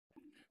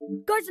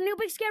Guys, a new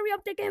big scary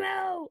update came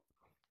out.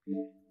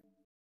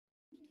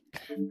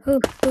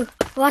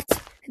 What?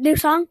 New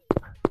song?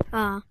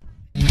 Ah.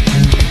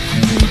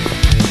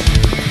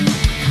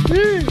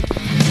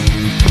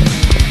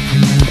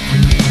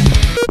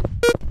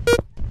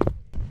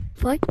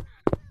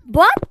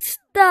 What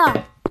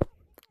the?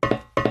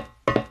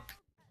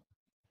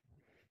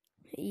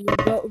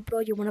 Yeah, bro,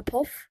 you wanna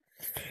puff?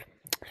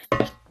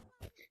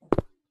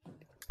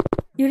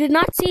 You did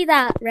not see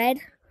that, Red.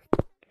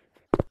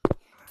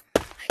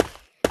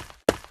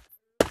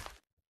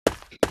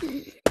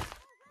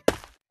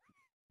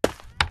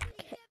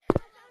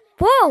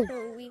 Whoa!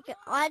 So we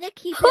ought to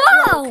keep it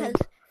low,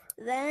 because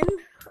then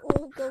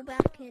we'll go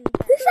back in.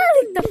 This is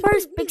like the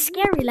first big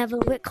scary level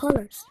with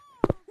colors.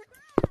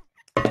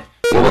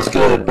 Yo, what's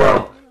good,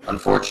 bro?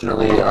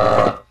 Unfortunately,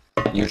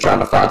 you're trying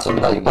to find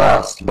something that you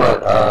lost,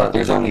 but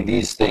there's only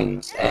these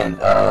things,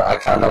 and I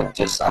kind of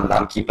just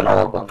I'm keeping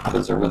all of them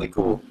because they're really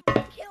cool.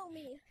 Kill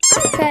me.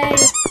 Okay.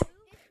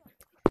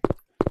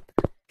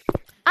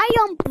 I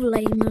don't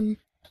blame him.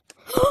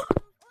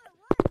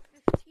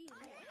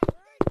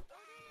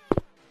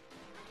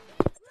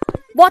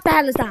 What the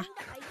hell is that?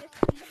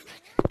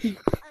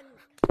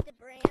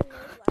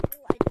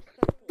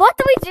 What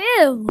do we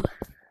do?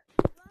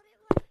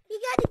 You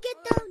gotta get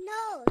the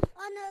nose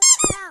on the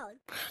cloud.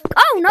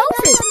 Oh,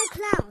 noses. On the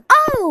cloud.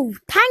 Oh,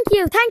 thank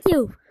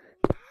you.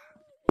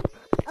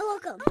 Oh,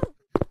 welcome.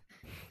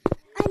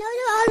 I know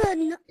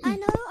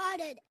all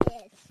it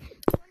is.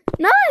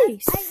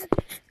 Nice.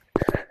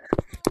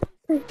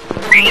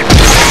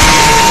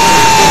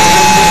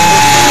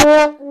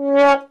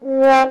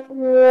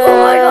 Oh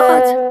my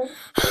god.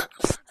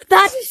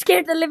 That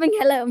scared the living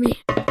hell out of me.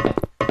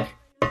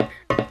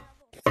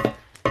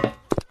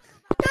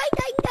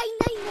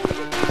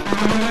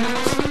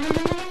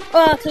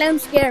 Oh,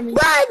 clowns scare me.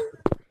 Run!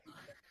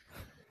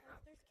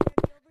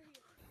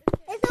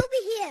 It's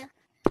over here.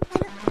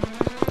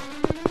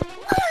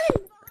 Run!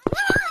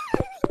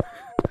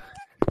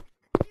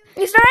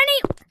 Is there any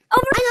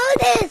over? I know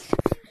this.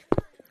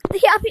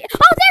 Yeah, oh,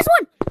 there's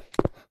one.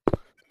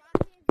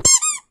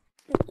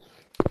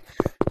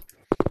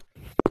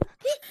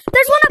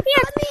 There's one up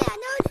here.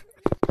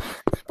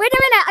 Wait a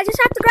minute, I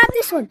just have to grab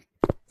this one.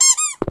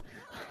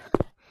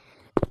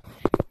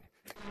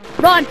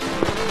 Run.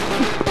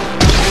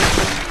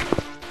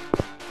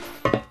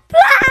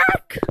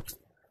 Black!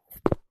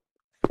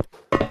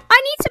 I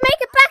need to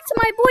make it back to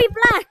my boy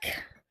Black.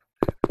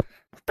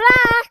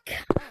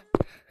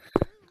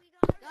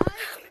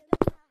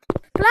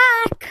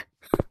 Black!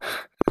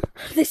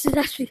 This is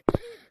actually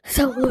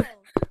so good.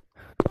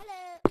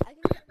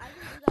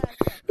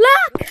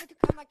 Black!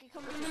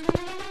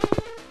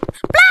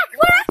 Black!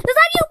 Where is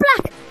that you,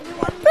 Black?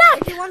 Black!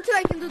 If you want to,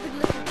 I can do the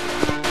glitch.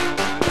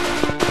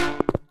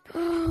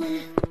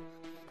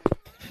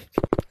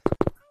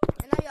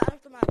 And now you're out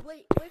of the map.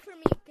 Wait for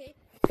me, okay?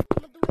 I'm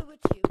gonna do it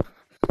with you.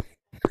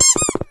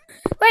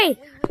 Wait!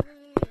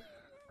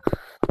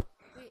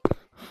 Wait.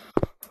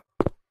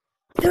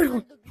 There's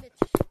one.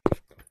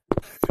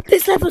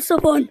 This level's so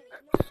fun.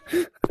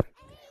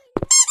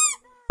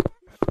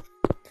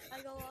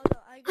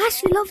 I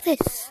actually love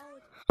this.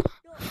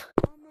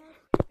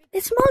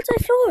 It's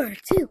multi-floor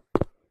too.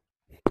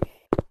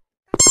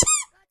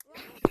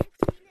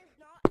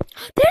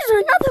 There's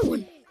another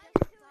one.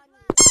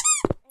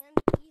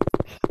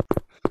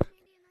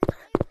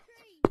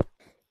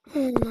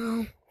 Oh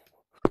no.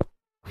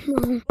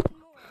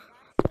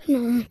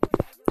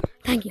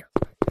 Thank you.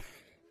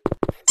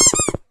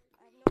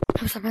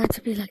 I was about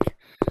to be like,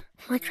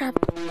 my trap.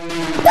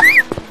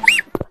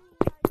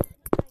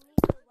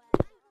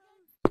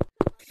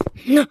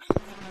 No.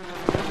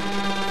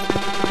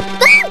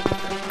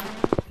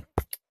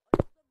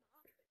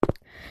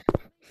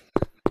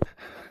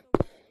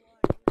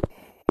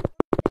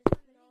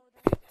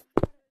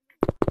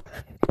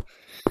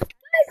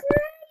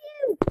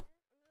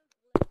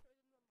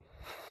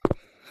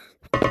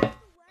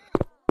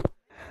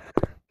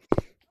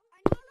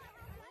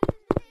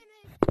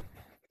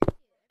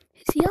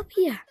 Is he up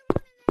here?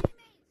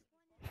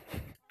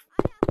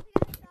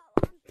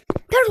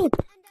 There's one.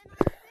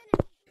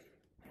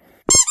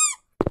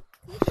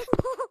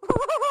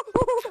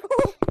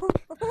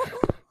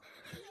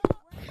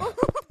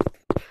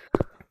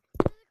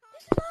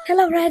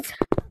 Hello, Red.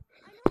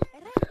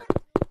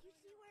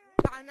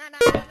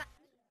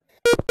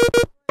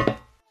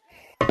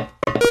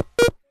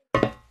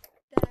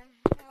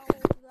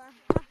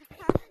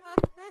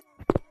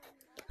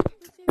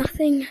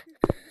 Nothing.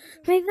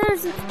 Maybe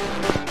there's a...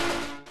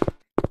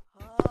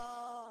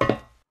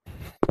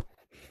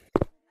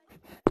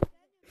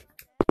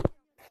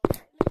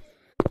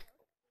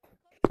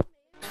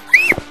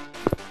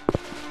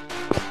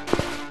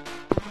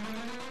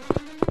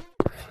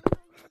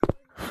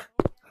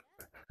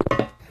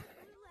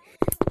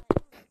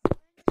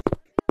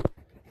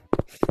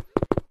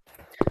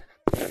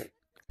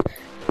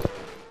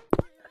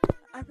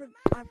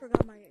 I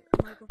forgot my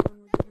microphone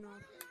was even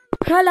off.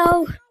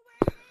 Hello,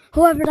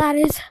 whoever that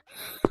is.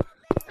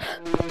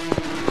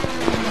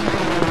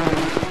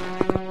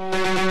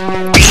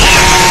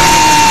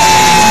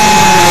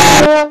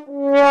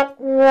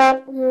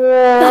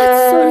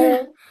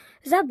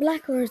 that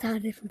black or is that a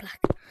different black?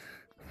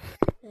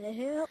 The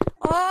hell?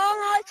 Oh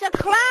no, it's a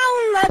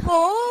clown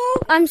level.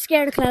 I'm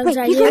scared of clouds,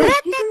 are Wait, you?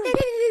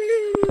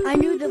 I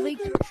knew the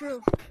leaks were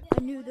true.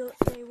 I knew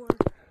they were.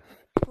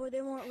 Well,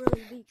 they weren't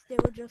really leaks. They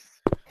were just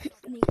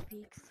sneak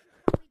peeks.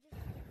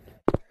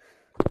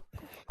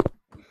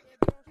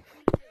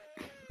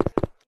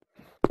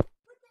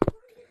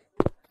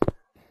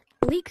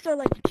 Leaks are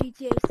like the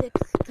GTA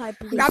 6 type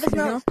leaks, Grab his you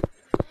know? nose.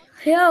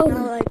 Yo.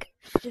 Not like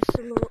just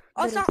a little.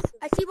 Oh, bit so, of-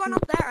 I see one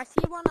up there. I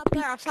see one up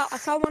there. I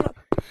saw one up.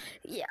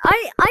 Yeah,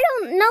 I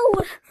don't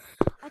know.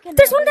 I can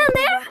There's one never down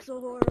there. box a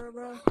horror,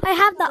 bro. I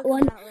have that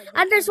one.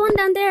 And there's one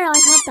down there. I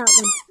have that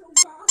one.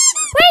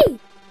 Wait!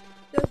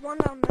 There's one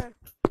down there.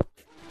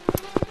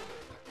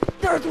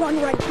 There's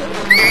one right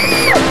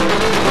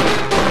here.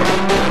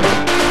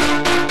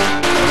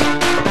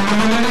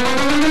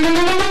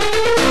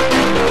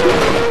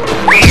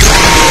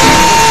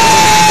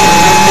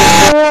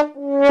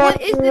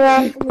 What is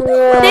this?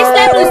 This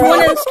level is one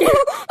of the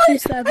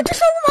scariest levels. I just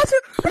saw a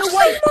monster. No,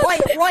 wait.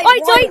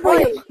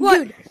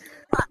 Wait. Dude.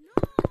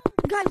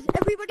 Guys,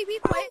 everybody be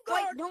quiet.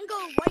 Wait, don't go.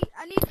 Wait,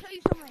 I need to tell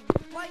you something.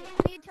 Wait,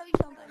 I need to tell you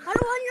something. I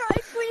don't want your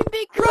ice cream,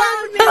 big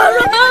clown.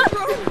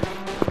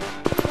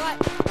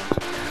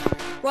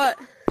 What?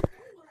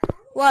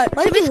 Why So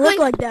does it look basically,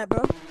 like that,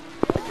 bro?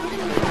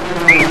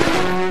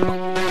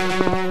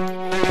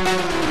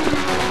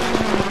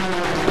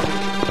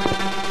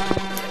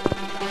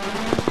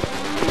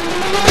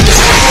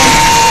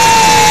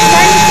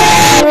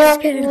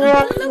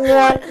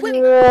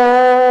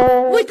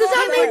 wait, does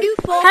that mean you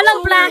fall?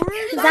 Hello, Black.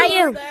 Is that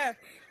you?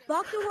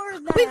 Box of horror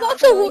is that. Wait,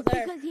 Box of Horror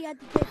there. Because he had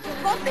to take some.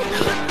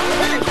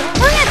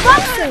 Oh yeah,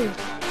 boxing.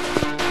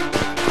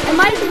 It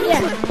might be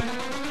here.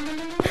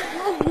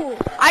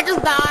 I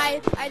just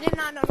died. I did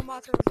not know the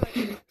monster was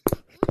like.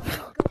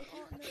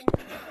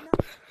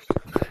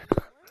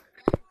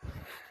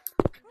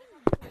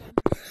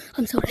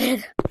 I'm so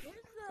dead.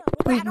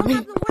 Wait, I don't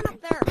have the one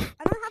up there.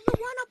 I don't have the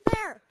one up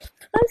there.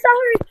 I'm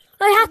sorry.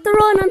 I have to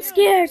run. I'm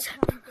scared.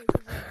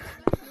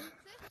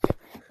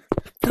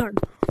 Turn.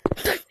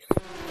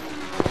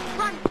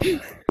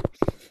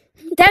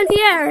 Down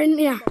here and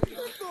yeah.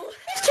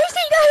 He's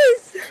chasing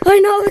us. I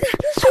know.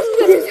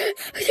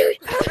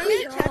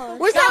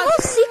 Where's that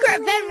little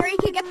secret vent where you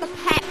can get the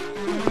pet?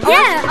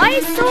 Yeah, I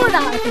saw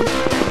that.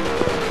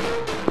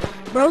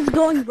 Bro's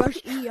going rush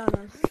E on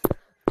us.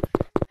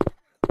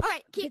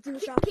 Alright, can It's in the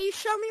you shop.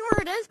 show me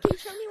where it is? Can you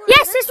show me where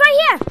Yes, it is? it's right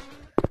here.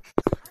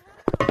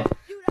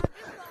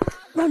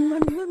 Run,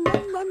 run, run,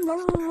 run, run,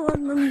 run,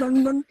 run, run,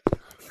 run, run.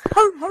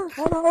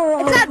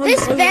 It's at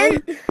this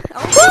vent. Woo!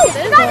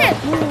 Got it.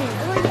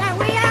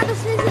 Wait, yeah, this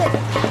is it.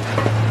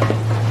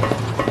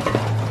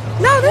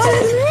 No, this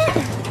isn't it.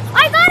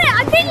 I got it.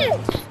 I did it.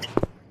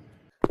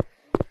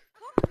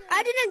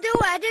 I didn't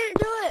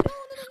do it.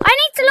 I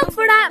need to look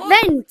for that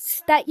vent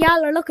that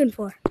y'all are looking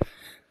for.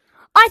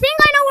 I think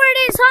I know where it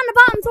is on the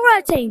bottom floor,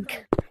 I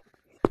think.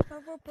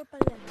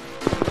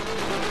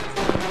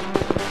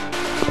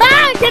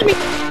 Ah, kill me.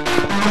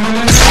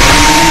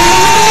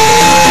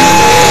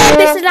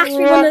 This is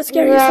actually one of the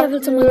scariest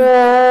levels in my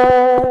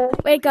life.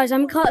 Wait, guys,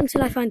 I'm caught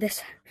until I find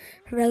this.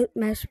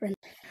 Mouse sprint.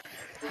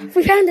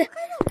 We found it.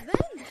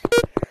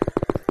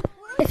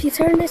 If you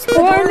turn this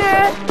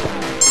corner.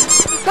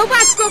 Go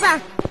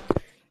back.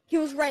 He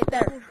was right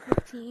there.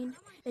 15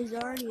 is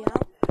already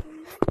out.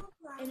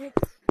 And it's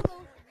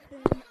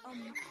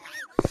been,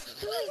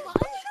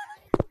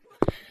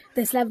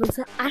 This level's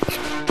actually.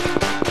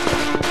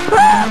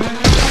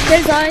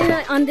 There's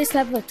on this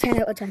level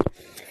 10 out of 10.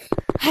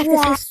 I have to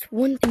test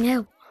one thing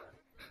out.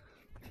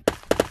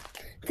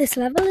 This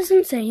level is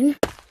insane.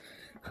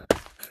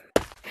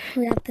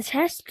 We have the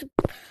test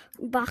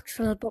box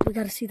full, but we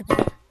gotta see the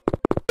pet.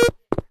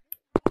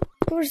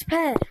 Where's the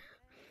pet?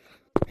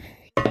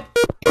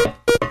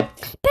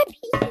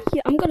 Beppy!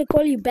 I'm gonna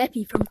call you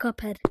Beppy from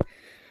Cuphead.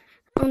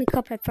 Only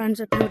Cuphead fans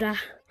would know that.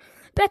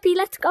 Beppy,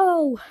 let's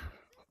go!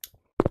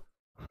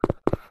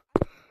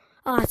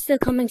 Oh, it's still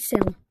coming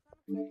soon.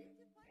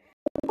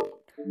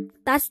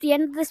 That's the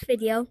end of this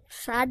video.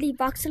 Sadly,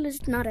 Voxel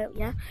is not out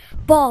yet.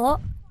 But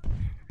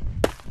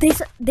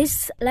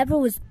this level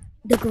was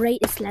the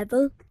greatest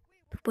level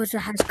because it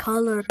has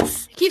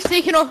colors. Keep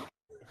taking off.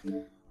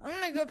 I'm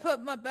gonna go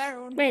put my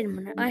barrel on. Wait a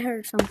minute, I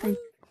heard something.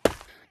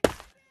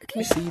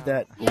 You see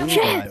that blue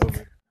Shit. guy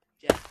over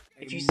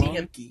If you see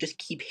him, just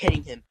keep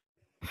hitting him.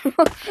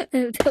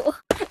 Okay.